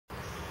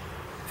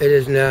It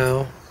is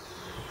now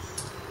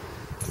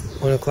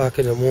 1 o'clock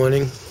in the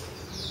morning.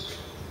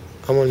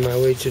 I'm on my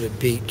way to the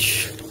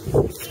beach.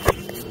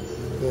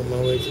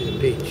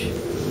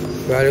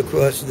 Right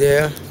across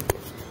there,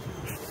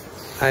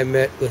 I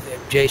met with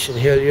Jason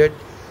Hilliard.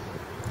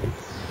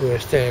 We were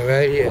standing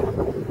right here.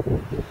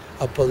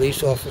 A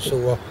police officer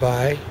walked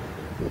by,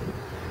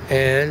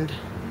 and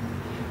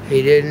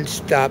he didn't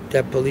stop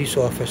that police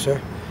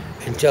officer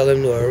and tell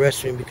him to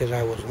arrest me because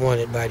I was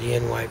wanted by the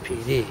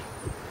NYPD.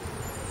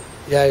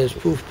 That is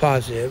proof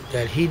positive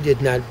that he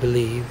did not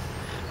believe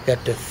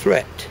that the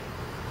threat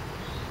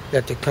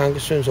that the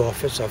congressman's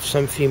office of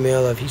some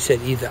female, of he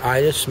said either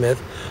Ida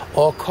Smith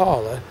or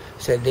Carla,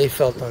 said they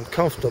felt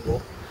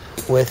uncomfortable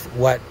with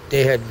what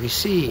they had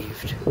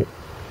received.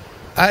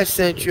 I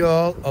sent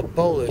y'all a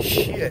bowl of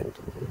shit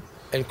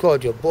and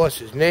called your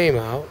boss's name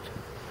out,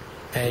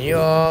 and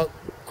y'all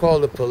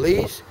called the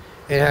police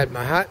and had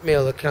my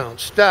Hotmail account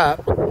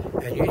stopped,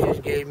 and you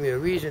just gave me a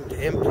reason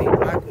to implead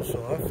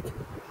Microsoft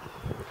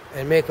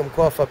and make them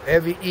cough up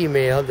every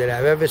email that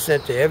I've ever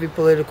sent to every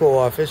political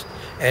office,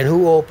 and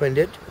who opened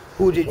it,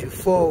 who did you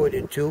forward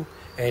it to,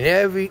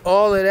 and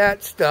all of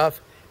that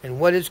stuff, and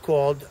what is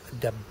called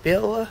the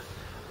Bill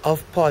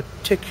of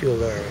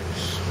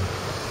Particulars.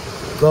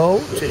 Go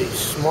to these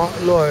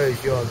smart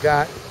lawyers y'all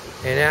got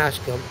and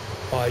ask them,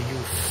 are you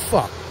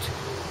fucked?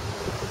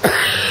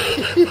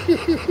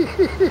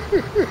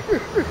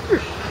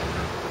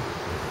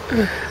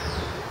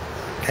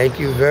 Thank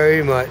you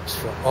very much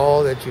for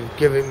all that you've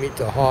given me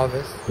to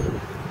harvest.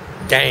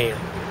 Damn.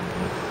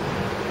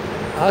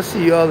 I'll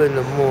see y'all in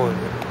the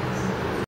morning.